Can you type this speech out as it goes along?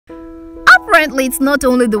Apparently, it's not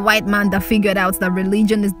only the white man that figured out that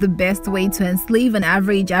religion is the best way to enslave an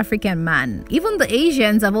average African man. Even the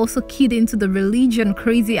Asians have also keyed into the religion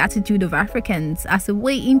crazy attitude of Africans as a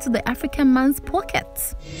way into the African man's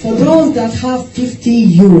pockets. For those that have 50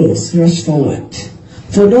 euros, rush forward.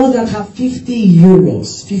 For those that have 50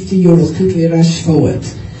 euros, quickly rush forward.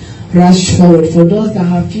 Rush forward. For those that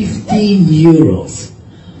have 50 euros,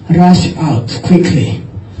 rush out quickly.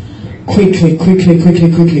 Quickly.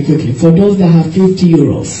 For those that have 50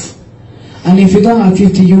 euros. And if you don't have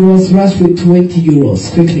 50 euros, rush with 20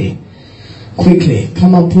 euros. Quickly.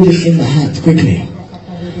 Come on, put it in the hand. Quickly.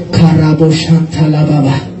 Karabo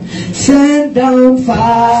Shantalababa. Send down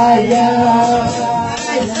fire.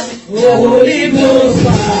 Holy Ghost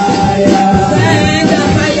fire. Send down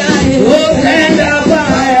fire. Oh, send down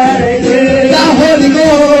fire. The Holy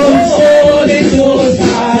Ghost. Holy Ghost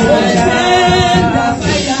fire. Send down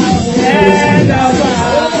fire. Send down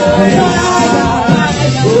fire.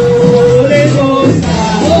 Holy Ghost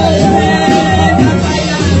fire.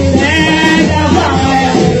 Send down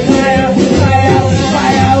fire.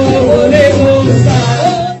 Fire. Holy Ghost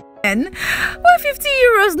fire. And why 50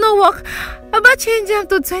 euros no work? About change them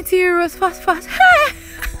to 20 euros fast.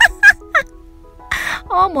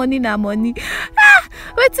 Oh, money na money.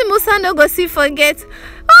 Wait till Musa no go see forget.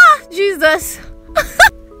 Jesus.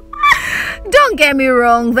 Don't get me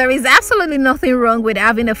wrong, there is absolutely nothing wrong with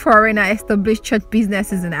having a foreigner establish church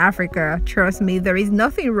businesses in Africa. Trust me, there is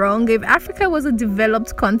nothing wrong. If Africa was a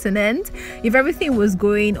developed continent, if everything was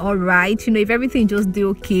going all right, if everything just did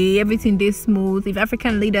okay, everything did smooth, if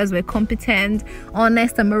African leaders were competent,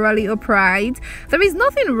 honest and morally upright, there is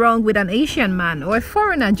nothing wrong with an Asian man or a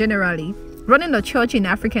foreigner generally running a church in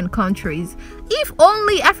African countries, if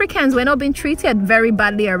only Africans were not being treated very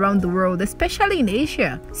badly around the world, especially in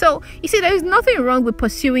Asia. So, you see, there is nothing wrong with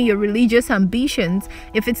pursuing your religious ambitions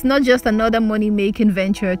if it's not just another money-making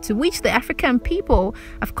venture to which the African people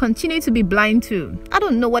have continued to be blind to. I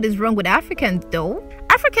don't know what is wrong with Africans though.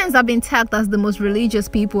 Africans have been tagged as the most religious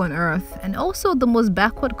people on earth and also the most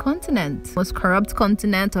backward continent, most corrupt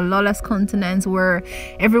continent or lawless continent where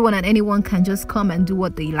everyone and anyone can just come and do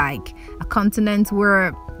what they like. A continent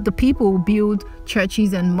where the people build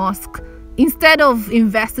churches and mosques instead of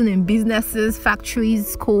investing in businesses, factories,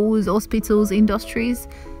 schools, hospitals, industries.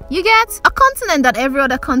 You get a continent that every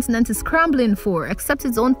other continent is scrambling for except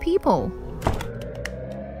its own people.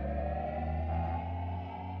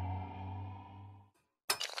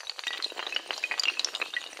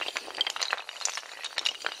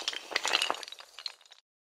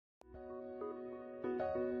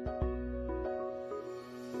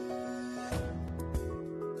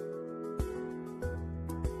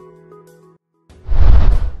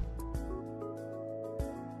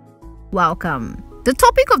 Welcome. The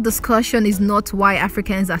topic of discussion is not why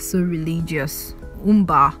Africans are so religious.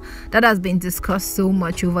 That has been discussed so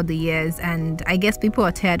much over the years, and I guess people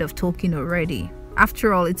are tired of talking already.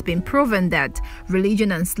 After all, it's been proven that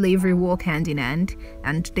religion and slavery walk hand in hand,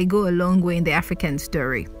 and they go a long way in the African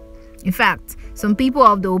story. In fact, some people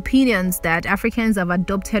have the opinions that Africans have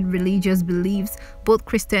adopted religious beliefs, both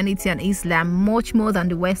Christianity and Islam, much more than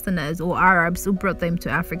the Westerners or Arabs who brought them to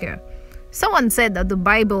Africa. Someone said that the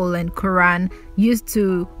Bible and Quran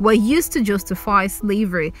were used to justify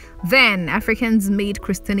slavery. Then Africans made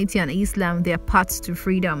Christianity and Islam their paths to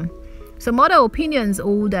freedom. Some other opinions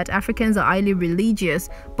hold that Africans are highly religious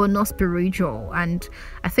but not spiritual, and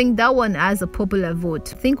I think that one has a popular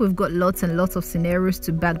vote. I think we've got lots and lots of scenarios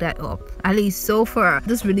to back that up. At least so far,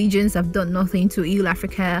 these religions have done nothing to heal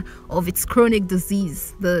Africa of its chronic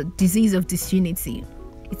disease, the disease of disunity.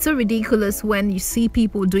 It's so ridiculous when you see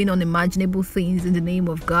people doing unimaginable things in the name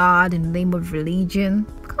of God, in the name of religion.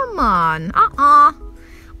 Come on, why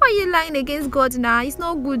are you lying against God now? It's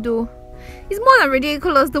not good though. It's more than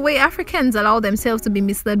ridiculous the way Africans allow themselves to be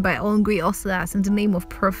misled by hungry hustlers in the name of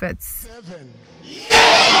prophets. Heaven.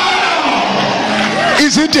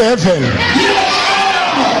 Is it heaven?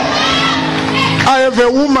 I have a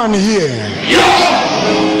woman here.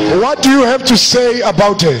 What do you have to say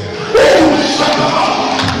about her?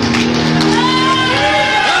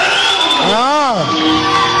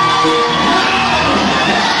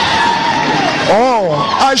 Oh,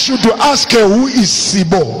 I should ask her, who is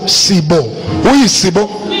Sibo? Who is Sibo?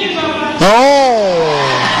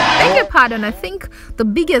 Oh. Beg your pardon, I think the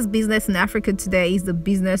biggest business in Africa today is the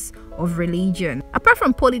business of religion. Apart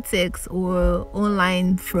from politics or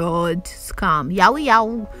online fraud, scam,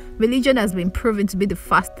 Yahoo, religion has been proven to be the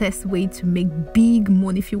fastest way to make big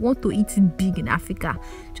money. If you want to eat it big in Africa,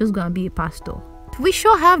 just go and be a pastor. We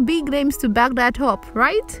sure have big names to back that up,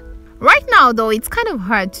 right? Right now, though, it's kind of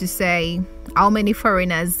hard to say how many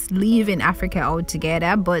foreigners live in Africa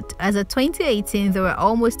altogether, but as of 2018, there were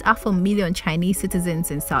almost 500,000 Chinese citizens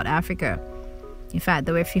in South Africa. In fact,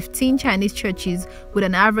 there were 15 Chinese churches with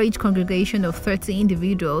an average congregation of 30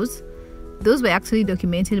 individuals. Those were actually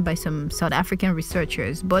documented by some South African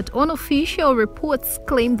researchers, but unofficial reports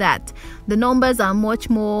claim that the numbers are much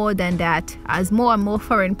more than that, as more and more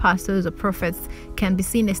foreign pastors or prophets can be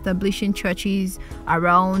seen establishing churches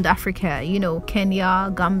around Africa,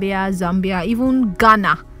 Kenya, Gambia, Zambia, even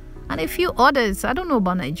Ghana, and a few others. I don't know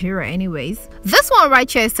about Nigeria anyways. This one right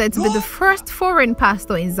here is said to be the first foreign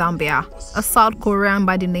pastor in Zambia, a South Korean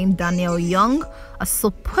by the name Daniel Young, a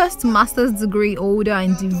supposed master's degree holder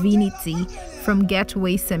in divinity from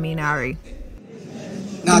Gateway Seminary.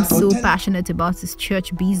 He's so passionate about his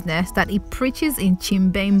church business that he preaches in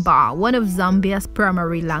Chimbemba, one of Zambia's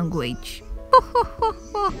primary language.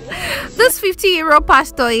 This 50-year-old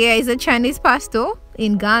pastor here is a Chinese pastor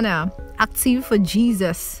in Ghana, active for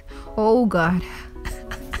Jesus. Oh God.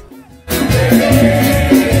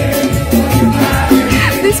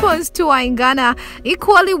 This one's too in Ghana,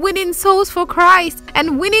 equally winning souls for Christ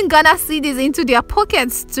and winning Ghana cedis into their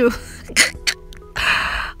pockets too.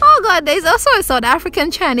 Oh God, there's also a South African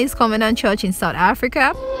Chinese Covenant Church in South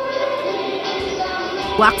Africa,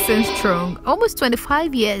 waxing strong, almost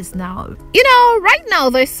 25 years now. Right now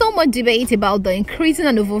there's so much debate about the increasing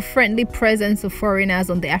and over-friendly presence of foreigners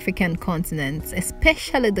on the African continent,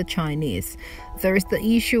 especially the Chinese. There is the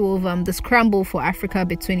issue of the scramble for Africa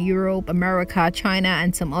between Europe, America, China,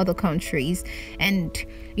 and some other countries. And,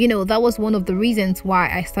 that was one of the reasons why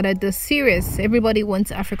I started this series. Everybody wants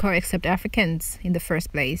Africa except Africans in the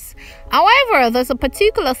first place. However, there's a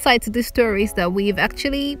particular side to these stories that we've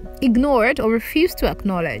actually ignored or refused to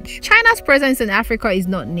acknowledge. China's presence in Africa is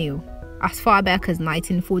not new. As far back as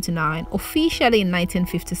 1949, officially in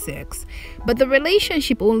 1956. But the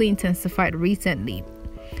relationship only intensified recently.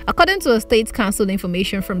 According to a State Council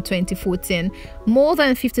information from 2014, more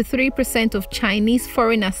than 53% of Chinese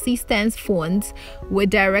foreign assistance funds were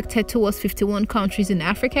directed towards 51 countries in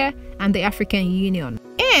Africa and the African Union.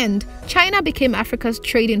 And China became Africa's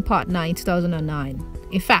trading partner in 2009.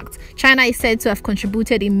 In fact, China is said to have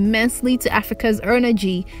contributed immensely to Africa's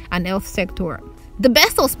energy and health sector. The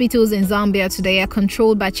best hospitals in Zambia today are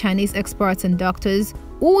controlled by Chinese experts and doctors,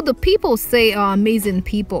 who the people say are amazing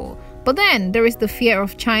people. But then there is the fear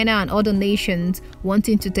of China and other nations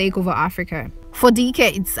wanting to take over Africa. For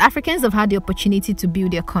decades, Africans have had the opportunity to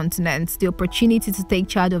build their continent, the opportunity to take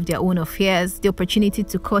charge of their own affairs, the opportunity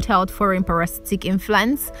to cut out foreign parasitic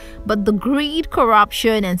influence, but the greed,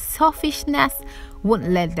 corruption, and selfishness won't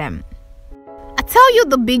let them. I tell you,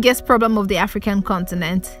 the biggest problem of the African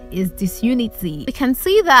continent is disunity. We can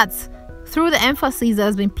see that through the emphasis that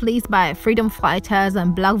has been placed by freedom fighters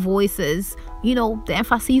and black voices, the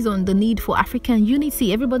emphasis on the need for African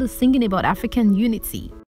unity. Everybody's singing about African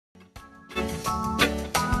unity.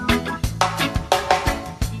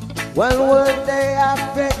 Well, would the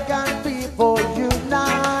African people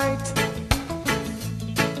unite?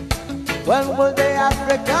 When will the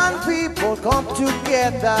African people come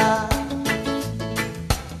together?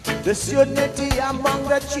 This unity among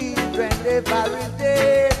the children every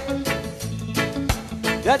day.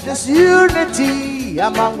 That this unity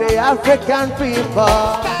among the African people.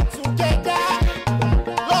 Stand together,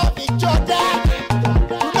 love each other,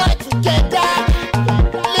 unite together,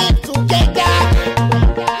 live together.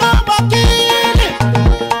 No more killing,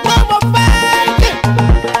 no more fighting,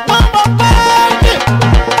 no more fighting,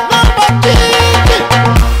 no more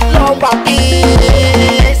killing. No more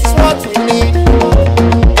peace is what we need.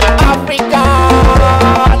 Africa,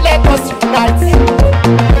 let us unite.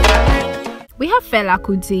 We have Fela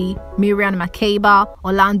Kuti, Miriam Makeba,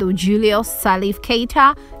 Orlando Julius, Salif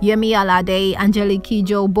Keita, Yemi Alade, Angelique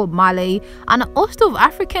Kidjo, Bob Marley, and a host of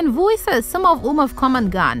African voices, some of whom have come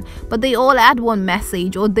and gone, but they all had one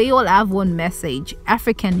message, or they all have one message: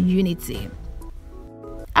 African unity.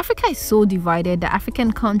 Africa is so divided that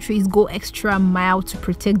African countries go extra mile to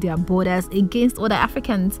protect their borders against other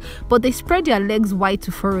Africans, but they spread their legs wide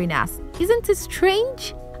to foreigners. Isn't it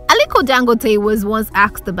strange? Aliko Dangote was once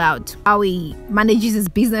asked about how he manages his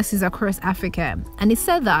businesses across Africa, and he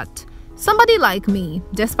said that, somebody like me,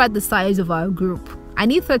 despite the size of our group, I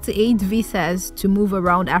need 38 visas to move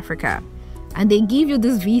around Africa, and they give you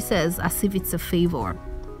these visas as if it's a favor.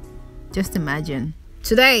 Just imagine.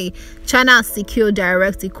 Today, China has secured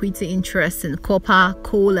direct equity interests in copper,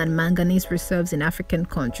 coal, and manganese reserves in African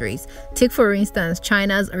countries. Take, for instance,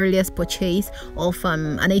 China's earliest purchase of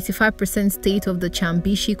an 85% stake of the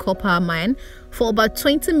Chambishi copper mine for about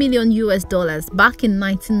 $20 million back in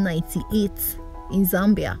 1998 in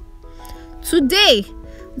Zambia. Today,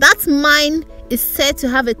 that mine is said to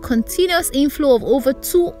have a continuous inflow of over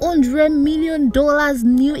 $200 million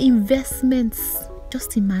new investments.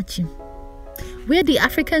 Just imagine. Where the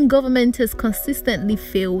African government has consistently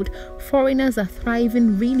failed, foreigners are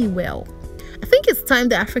thriving really well. I think it's time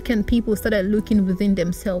the African people started looking within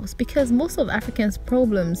themselves, because most of Africans'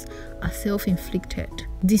 problems are self-inflicted.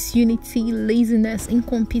 Disunity, laziness,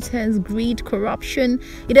 incompetence, greed, corruption.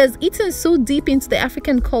 It has eaten so deep into the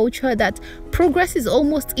African culture that progress is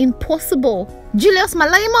almost impossible. Julius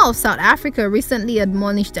Malema of South Africa recently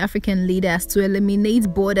admonished African leaders to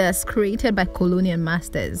eliminate borders created by colonial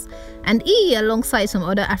masters. And he, alongside some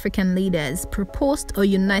other African leaders, proposed a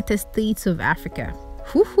United States of Africa.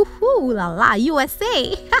 La la,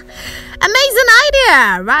 USA. Amazing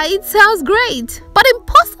idea, right? Sounds great, but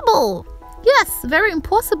impossible. Yes, very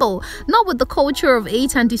impossible. Not with the culture of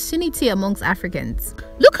hate and disunity amongst Africans.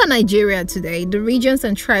 Look at Nigeria today. The regions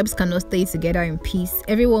and tribes cannot stay together in peace.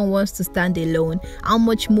 Everyone wants to stand alone. How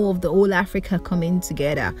much more of the whole Africa coming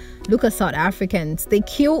together? Look at South Africans. They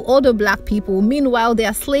kill all the black people. Meanwhile, they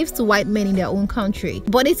are slaves to white men in their own country.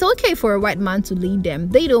 But it's okay for a white man to lead them.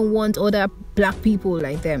 They don't want other black people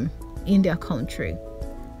like them in their country.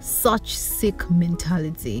 Such sick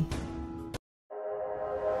mentality.